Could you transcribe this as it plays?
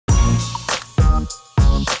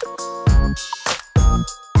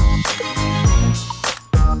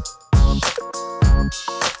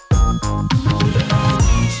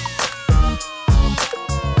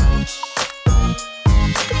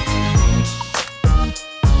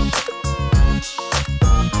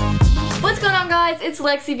guys, it's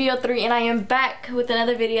LexiVee03 and I am back with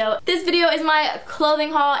another video. This video is my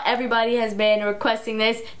clothing haul. Everybody has been requesting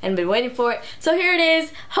this and been waiting for it. So here it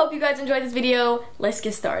is. Hope you guys enjoyed this video. Let's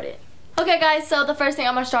get started. Okay guys, so the first thing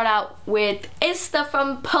I'm going to start out with is stuff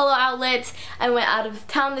from Polo outlets. I went out of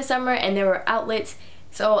town this summer and there were outlets.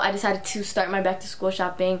 So I decided to start my back to school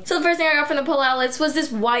shopping. So the first thing I got from the Polo outlets was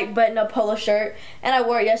this white button-up polo shirt. And I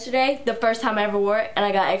wore it yesterday, the first time I ever wore it. And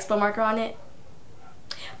I got expo marker on it.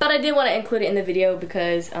 But I did want to include it in the video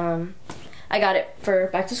because I got it for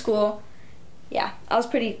back to school. Yeah, I was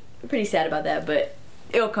pretty sad about that, but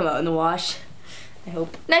it'll come out in the wash, I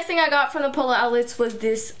hope. Next thing I got from the Polo outlets was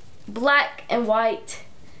this black and white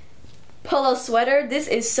polo sweater. This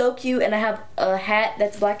is so cute, and I have a hat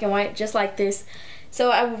that's black and white just like this.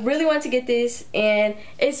 So I really wanted to get this, and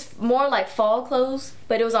it's more like fall clothes,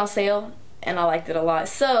 but it was on sale and I liked it a lot.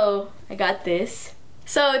 So I got this.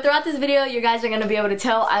 So throughout this video, you guys are going to be able to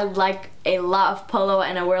tell I like a lot of polo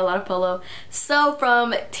and I wear a lot of polo. So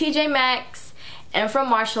from TJ Maxx and from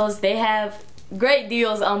Marshalls, they have great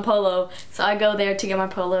deals on polo. So I go there to get my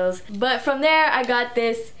polos. But from there, I got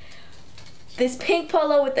this pink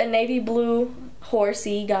polo with a navy blue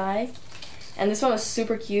horsey guy. And this one was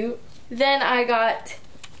super cute. Then I got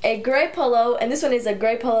a gray polo, and this one is a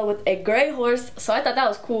gray polo with a gray horse. So I thought that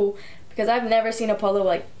was cool because I've never seen a polo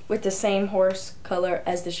like with the same horse color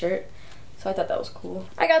as the shirt. So I thought that was cool.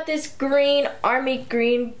 I got this green army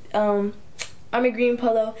green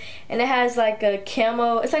polo, and it has like a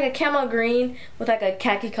camo, it's like a camo green with like a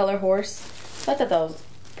khaki color horse. So I thought that was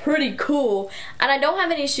pretty cool. And I don't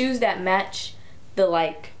have any shoes that match the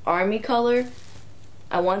like army color.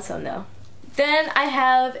 I want some though. Then I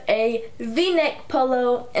have a V-neck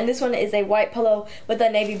polo, and this one is a white polo with a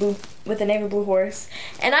navy blue horse.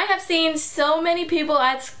 And I have seen so many people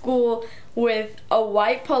at school with a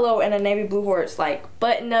white polo and a navy blue horse, like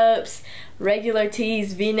button-ups, regular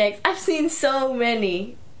tees, V-necks. I've seen so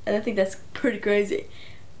many, and I think that's pretty crazy.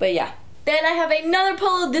 But yeah. Then I have another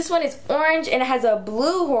polo. This one is orange and it has a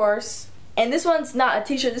blue horse. And this one's not a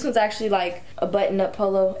t-shirt, this one's actually like a button-up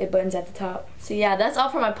polo. It buttons at the top. So yeah, that's all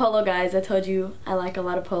for my polo, guys. I told you I like a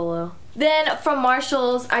lot of polo. Then from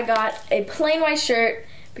Marshalls, I got a plain white shirt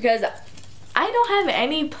because I don't have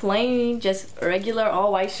any plain, just regular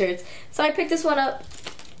all white shirts. So I picked this one up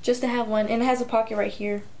just to have one, and it has a pocket right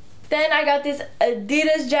here. Then I got this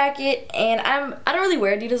Adidas jacket, and I don't really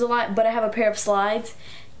wear Adidas a lot, but I have a pair of slides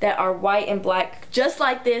that are white and black just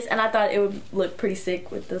like this, and I thought it would look pretty sick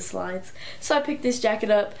with the slides. So I picked this jacket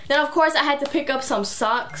up. Then of course I had to pick up some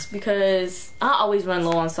socks because I always run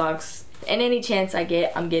low on socks. And any chance I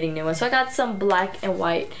get, I'm getting new ones. So I got some black and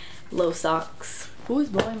white low socks. Who is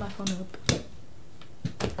blowing my phone up?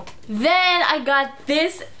 Then I got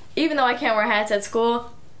this, even though I can't wear hats at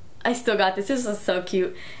school, I still got this. This is so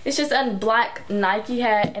cute. It's just a black Nike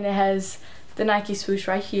hat, and it has the Nike swoosh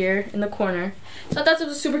right here in the corner. So I thought this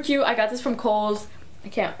was super cute. I got this from Kohl's. I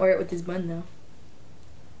can't wear it with this bun though.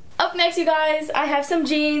 Up next, you guys, I have some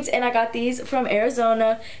jeans, and I got these from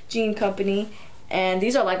Arizona Jean Company. And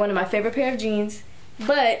these are like one of my favorite pair of jeans.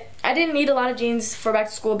 But I didn't need a lot of jeans for back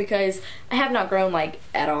to school because I have not grown like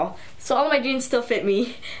at all. So all of my jeans still fit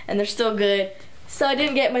me and they're still good. So I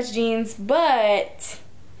didn't get much jeans, but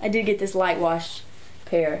I did get this light wash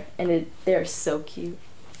pair, and they're so cute.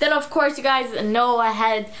 Then of course you guys know I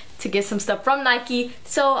had to get some stuff from Nike,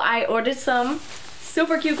 so I ordered some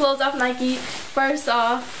super cute clothes off Nike. First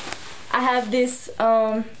off, I have this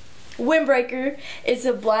windbreaker. It's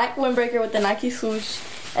a black windbreaker with the Nike swoosh,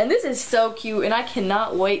 and this is so cute, and I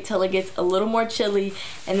cannot wait till it gets a little more chilly,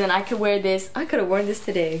 and then I could wear this. I could have worn this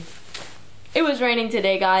today. It was raining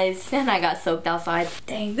today, guys, and I got soaked outside.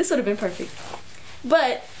 Dang, this would have been perfect.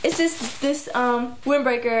 But it's just this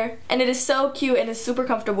windbreaker, and it is so cute and it's super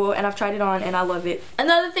comfortable, and I've tried it on and I love it.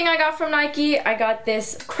 Another thing I got from Nike, I got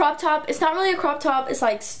this crop top. It's not really a crop top, it's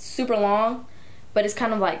like super long, but it's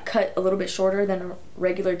kind of like cut a little bit shorter than a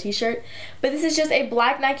regular t-shirt. But this is just a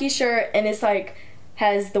black Nike shirt, and it's like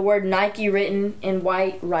has the word Nike written in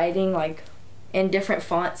white writing, like in different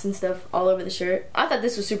fonts and stuff all over the shirt. I thought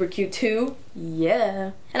this was super cute too.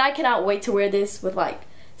 Yeah. And I cannot wait to wear this with like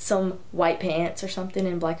some white pants or something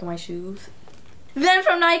and black and white shoes. Then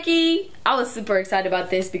from Nike, I was super excited about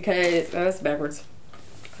this because it's backwards.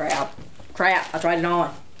 Crap, I tried it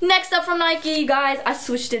on. Next up from Nike, guys, I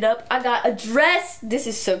switched it up. I got a dress. This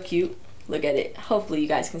is so cute. Look at it. Hopefully you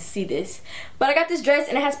guys can see this. But I got this dress,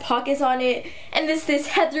 and it has pockets on it, and this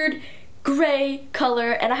heathered gray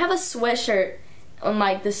color, and I have a sweatshirt on,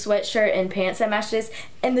 like the sweatshirt and pants that match this,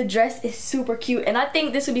 and the dress is super cute, and I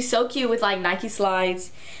think this would be so cute with like Nike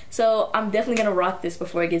slides. So I'm definitely gonna rock this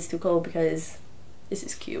before it gets too cold because this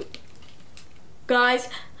is cute. Guys,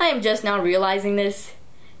 I am just now realizing this.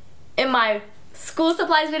 In my school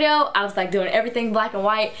supplies video, I was like doing everything black and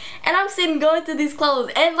white, and I'm sitting going through these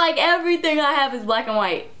clothes and like everything I have is black and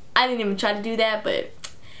white. I didn't even try to do that, but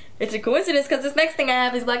it's a coincidence because this next thing I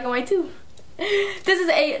have is black and white too. This is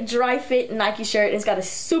a dry fit Nike shirt, and it's got a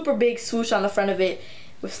super big swoosh on the front of it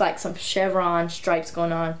with like some chevron stripes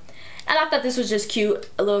going on. And I thought this was just cute,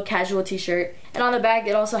 a little casual t-shirt. And on the back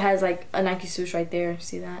it also has like a Nike swoosh right there.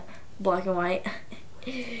 See that? Black and white.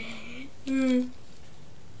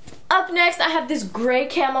 Up next, I have this gray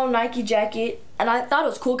camo Nike jacket, and I thought it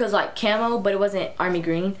was cool because like camo, but it wasn't army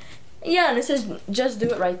green. Yeah, and it says "Just Do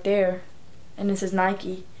It" right there, and it says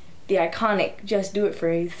Nike, the iconic "Just Do It"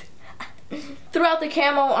 phrase. Throughout the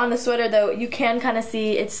camo on the sweater, though, you can kind of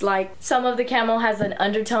see it's like some of the camo has an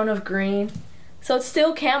undertone of green, so it's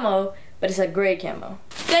still camo, but it's a gray camo.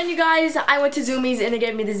 Then, you guys, I went to Zoomies and they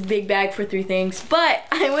gave me this big bag for 3 things, but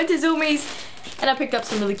I went to Zoomies and I picked up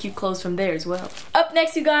some really cute clothes from there as well. Up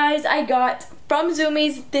next, you guys, I got from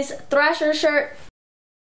Zoomies this Thrasher shirt.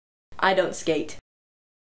 I don't skate.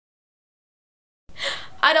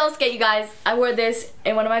 I don't skate, you guys. I wore this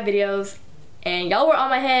in one of my videos, and y'all were on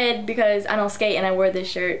my head because I don't skate and I wear this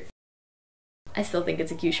shirt. I still think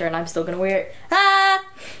it's a cute shirt and I'm still gonna wear it. Ah!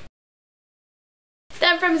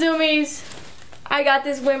 Then from Zoomies, I got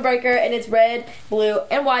this windbreaker, and it's red, blue,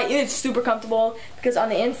 and white. It's super comfortable because on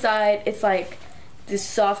the inside it's like this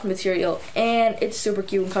soft material, and it's super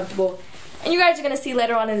cute and comfortable. And you guys are gonna see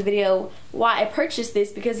later on in the video why I purchased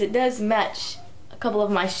this, because it does match a couple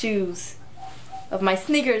of my shoes, of my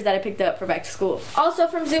sneakers that I picked up for back to school. Also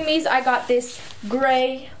from Zoomies, I got this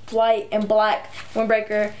gray, white, and black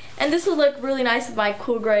windbreaker, and this will look really nice with my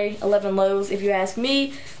cool gray 11 lows if you ask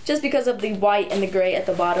me, just because of the white and the gray at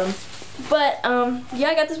the bottom. But yeah,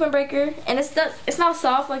 I got this windbreaker, and it's not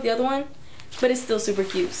soft like the other one, but it's still super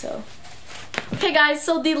cute. So okay guys,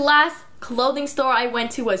 so the last clothing store I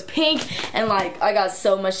went to was Pink, and like I got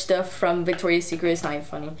so much stuff from Victoria's Secret, it's not even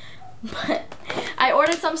funny. But I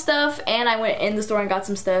ordered some stuff and I went in the store and got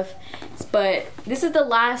some stuff. But this is the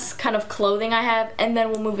last kind of clothing I have, and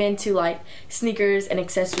then we'll move into like sneakers and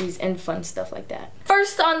accessories and fun stuff like that.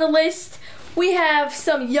 First on the list, we have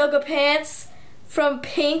some yoga pants from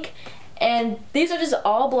Pink, and these are just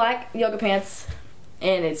all black yoga pants,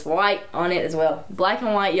 and it's white on it as well. Black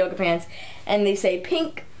and white yoga pants, and they say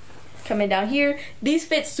Pink coming down here. These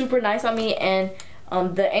fit super nice on me, and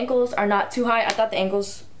the ankles are not too high. I thought the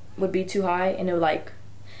ankles would be too high and it would like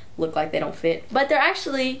look like they don't fit, but they're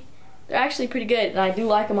actually pretty good, and I do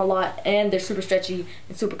like them a lot, and they're super stretchy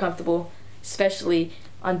and super comfortable, especially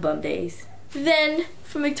on bum days. Then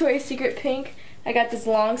from Victoria's Secret Pink, I got this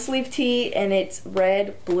long sleeve tee, and it's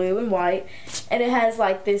red, blue, and white, and it has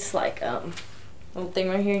like this like little thing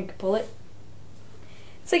right here, you can pull it.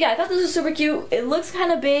 So yeah, I thought this was super cute. It looks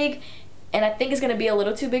kind of big, and I think it's gonna be a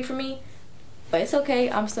little too big for me, but it's okay,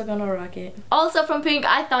 I'm still gonna rock it. Also from Pink,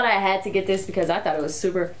 I thought I had to get this because I thought it was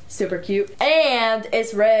super, super cute. And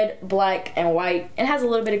it's red, black, and white. It has a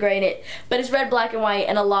little bit of gray in it, but it's red, black, and white,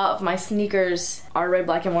 and a lot of my sneakers are red,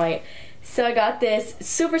 black, and white. So I got this,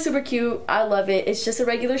 super, super cute. I love it. It's just a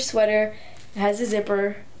regular sweater. It has a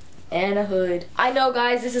zipper and a hood. I know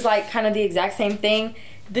guys, this is like kind of the exact same thing.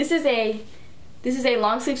 This is a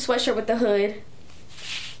long sleeve sweatshirt with the hood.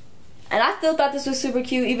 And I still thought this was super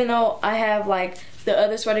cute, even though I have like the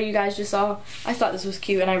other sweater you guys just saw. I thought this was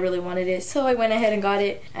cute and I really wanted it, so I went ahead and got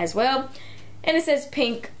it as well. And it says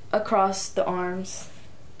Pink across the arms.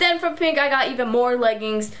 Then from Pink, I got even more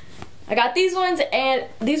leggings. I got these ones, and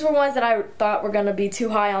these were ones that I thought were gonna be too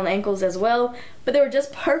high on the ankles as well, but they were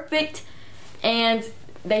just perfect. And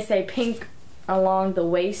they say Pink along the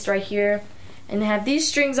waist right here. And they have these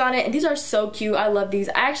strings on it, and these are so cute. I love these.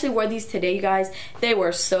 I actually wore these today, you guys. They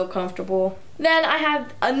were so comfortable. Then I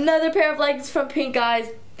have another pair of leggings from Pink, guys.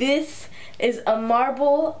 This is a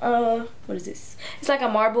marble, what is this? It's like a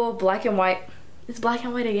marble black and white. It's black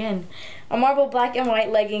and white again. A marble black and white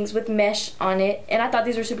leggings with mesh on it, and I thought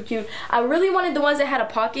these were super cute. I really wanted the ones that had a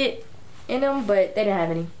pocket in them, but they didn't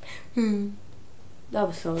have any. That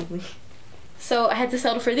was so ugly. So I had to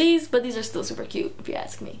settle for these, but these are still super cute if you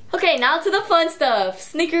ask me. Okay, now to the fun stuff,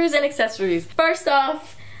 sneakers and accessories. First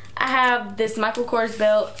off, I have this Michael Kors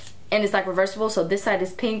belt, and it's like reversible, so this side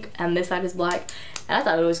is pink and this side is black. And I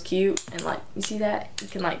thought it was cute, and like, you see that? You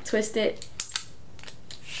can like twist it.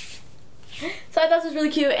 So I thought this was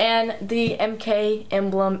really cute, and the MK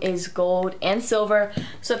emblem is gold and silver.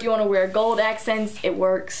 So if you want to wear gold accents, it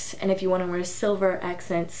works, and if you want to wear silver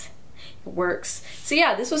accents, works. So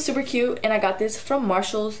yeah, this was super cute, and I got this from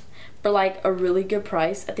Marshall's for like a really good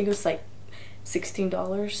price. I think it was like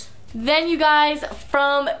 $16. Then you guys,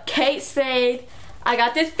 from Kate Spade, I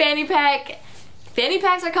got this fanny pack. Fanny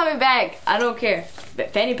packs are coming back. I don't care.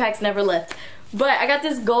 But fanny packs never left. But I got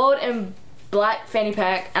this gold and black fanny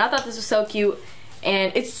pack, and I thought this was so cute.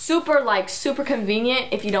 And it's super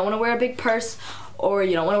convenient if you don't want to wear a big purse, or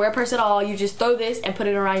you don't want to wear a purse at all. You just throw this and put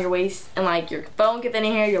it around your waist, and like your phone gets in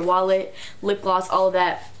here, your wallet, lip gloss, all of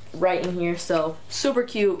that right in here. So super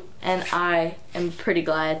cute, and I am pretty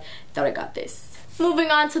glad that I got this.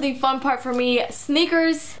 Moving on to the fun part for me,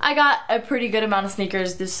 sneakers. I got a pretty good amount of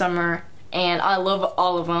sneakers this summer, and I love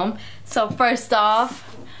all of them. So first off,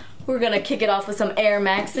 we're gonna kick it off with some Air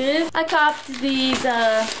Maxes. I copped these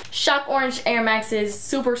shock orange Air Maxes,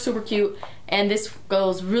 super cute, and this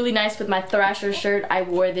goes really nice with my Thrasher shirt. I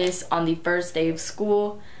wore this on the first day of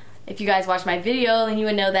school. If you guys watched my video, then you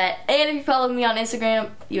would know that, and if you follow me on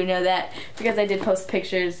Instagram, you would know that because I did post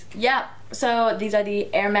pictures. Yeah, so these are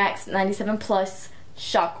the Air Max 97 Plus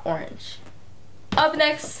shock orange. Up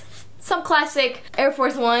next, some classic Air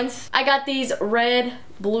Force Ones. I got these red,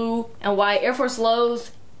 blue, and white Air Force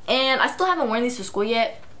Lows. And I still haven't worn these to school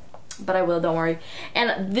yet, but I will, don't worry.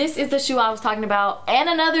 And this is the shoe I was talking about, and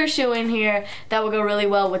another shoe in here that will go really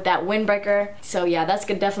well with that windbreaker. So yeah, that's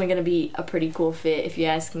definitely gonna be a pretty cool fit if you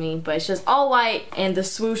ask me. But it's just all white, and the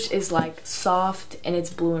swoosh is like soft, and it's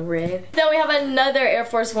blue and red. Then we have another Air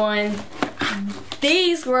Force One.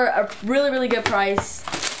 These were a really good price,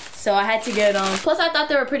 so I had to get them. Plus I thought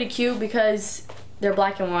they were pretty cute because they're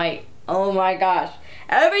black and white. Oh my gosh,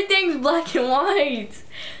 everything's black and white.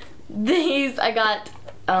 These I got,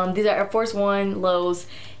 these are Air Force One lows,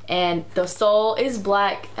 and the sole is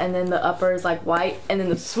black, and then the upper is like white, and then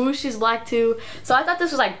the swoosh is black too. So I thought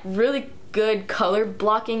this was like really good color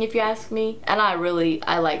blocking if you ask me, and I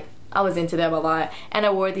was into them a lot, and I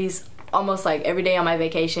wore these almost like every day on my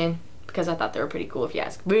vacation because I thought they were pretty cool if you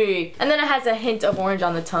ask me. And then it has a hint of orange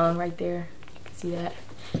on the tongue right there. See that?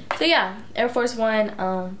 So yeah, Air Force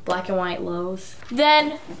One black and white lows.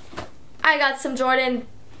 Then I got some Jordan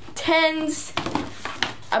 10s.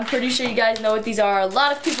 I'm pretty sure you guys know what these are. A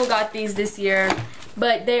lot of people got these this year,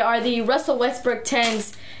 but they are the Russell Westbrook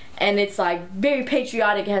 10s, and it's like very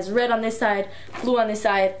patriotic. It has red on this side, blue on this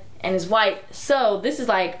side, and is white. So this is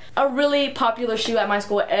like a really popular shoe at my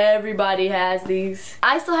school. Everybody has these.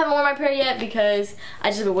 I still haven't worn my pair yet because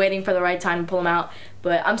I just been waiting for the right time to pull them out,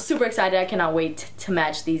 but I'm super excited. I cannot wait to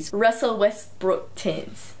match these Russell Westbrook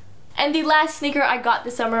 10s. And the last sneaker I got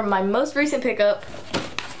this summer, my most recent pickup,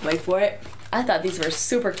 wait for it, I thought these were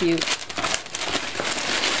super cute.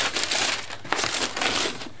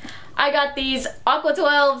 I got these Aqua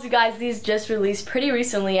 12s, you guys. These just released pretty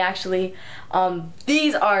recently, actually.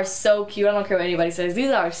 These are so cute. I don't care what anybody says. These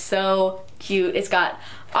are so cute. It's got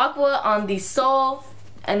aqua on the sole,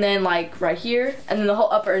 and then like right here, and then the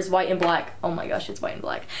whole upper is white and black. Oh my gosh, it's white and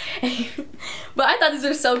black. But I thought these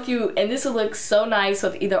were so cute, and this would look so nice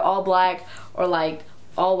with either all black or like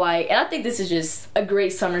all white. And I think this is just a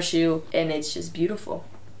great summer shoe, and it's just beautiful.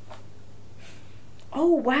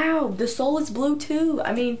 Oh wow, the sole is blue too.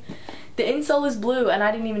 I mean, the insole is blue, and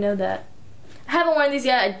I didn't even know that. I haven't worn these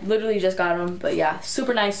yet. I literally just got them, but yeah,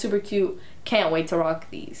 super nice, super cute. Can't wait to rock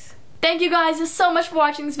these. Thank you guys so much for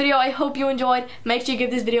watching this video. I hope you enjoyed. Make sure you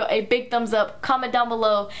give this video a big thumbs up, comment down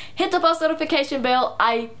below, hit the post notification bell.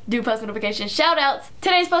 I do post notification shout outs.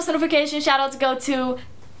 Today's post notification shout outs go to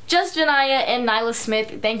Just Janaya and Nyla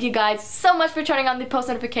Smith. Thank you guys so much for turning on the post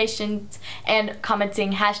notifications and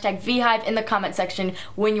commenting #VHive in the comment section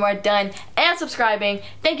when you are done, and subscribing.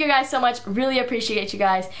 Thank you guys so much. Really appreciate you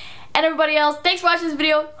guys. And everybody else, thanks for watching this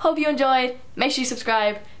video. Hope you enjoyed. Make sure you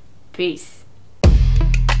subscribe. Peace.